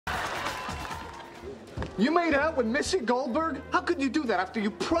You made out with Missy Goldberg? How could you do that after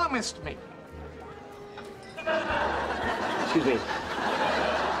you promised me? Excuse me.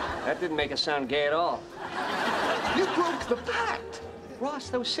 That didn't make us sound gay at all. You broke the pact. Ross,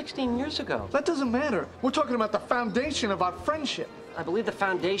 that was 16 years ago. That doesn't matter. We're talking about the foundation of our friendship. I believe the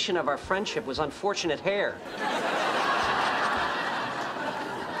foundation of our friendship was unfortunate hair.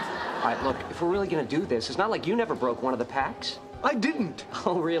 All right, look, if we're really gonna do this, it's not like you never broke one of the pacts. I didn't.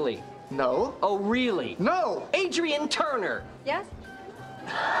 Oh, really? No. Oh, really? No. Adrian Turner. Yes?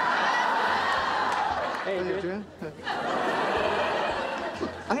 Hey, Adrian.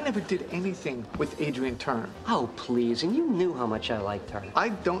 I never did anything with Adrian Turner. Oh, please, and you knew how much I liked her. I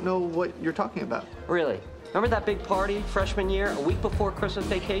don't know what you're talking about. Really? Remember that big party freshman year, a week before Christmas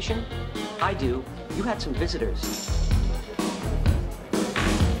vacation? I do. You had some visitors.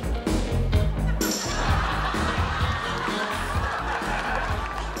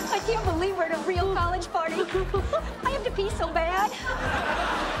 I can't believe we're at a real college party. I have to pee so bad.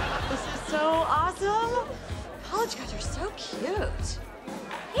 This is so awesome. College guys are so cute.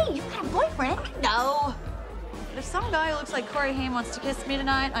 Hey, you've got a boyfriend? No. But if some guy who looks like Corey Haim wants to kiss me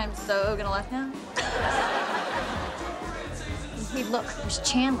tonight, I'm so gonna let him. Hey, look, there's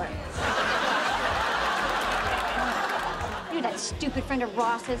Chandler. You're that stupid friend of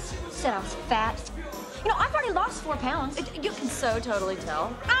Ross's. Said I was fat. You know, I've already lost 4 pounds. You can so totally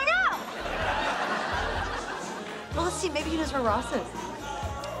tell. I know! Well, let's see. Maybe he knows where Ross is.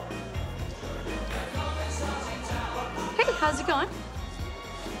 Hey, how's it going?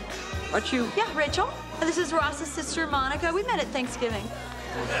 Aren't you? Yeah, Rachel. This is Ross's sister, Monica. We met at Thanksgiving.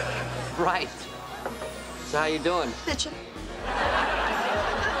 Right. So how you doing? Bitchin'.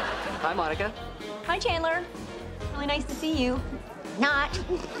 Hi, Monica. Hi, Chandler. Really nice to see you. Not.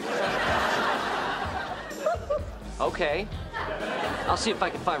 Okay. I'll see if I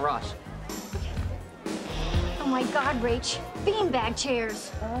can find Ross. Oh, my God, Rach. Beanbag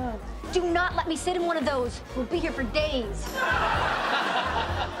chairs. Oh. Do not let me sit in one of those. We'll be here for days.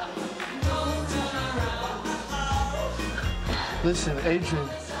 Listen, Adrian,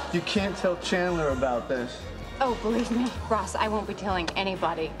 you can't tell Chandler about this. Oh, believe me, Ross, I won't be telling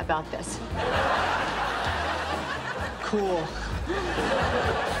anybody about this. Cool.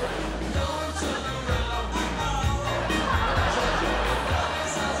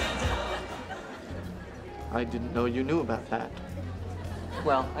 I didn't know you knew about that.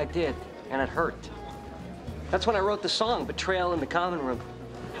 Well, I did, and it hurt. That's when I wrote the song, Betrayal in the Common Room.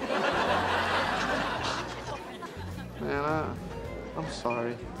 Man, I'm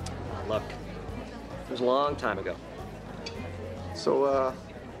sorry. Look, it was a long time ago. So,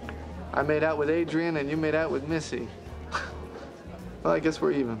 I made out with Adrian and you made out with Missy. Well, I guess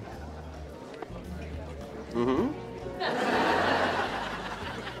we're even. Mm-hmm.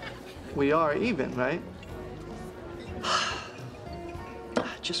 We are even, right?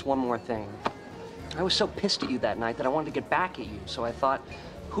 Just one more thing. I was so pissed at you that night that I wanted to get back at you, so I thought,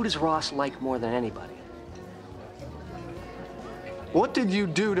 who does Ross like more than anybody? What did you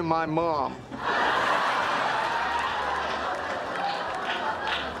do to my mom?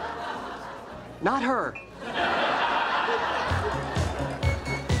 Not her.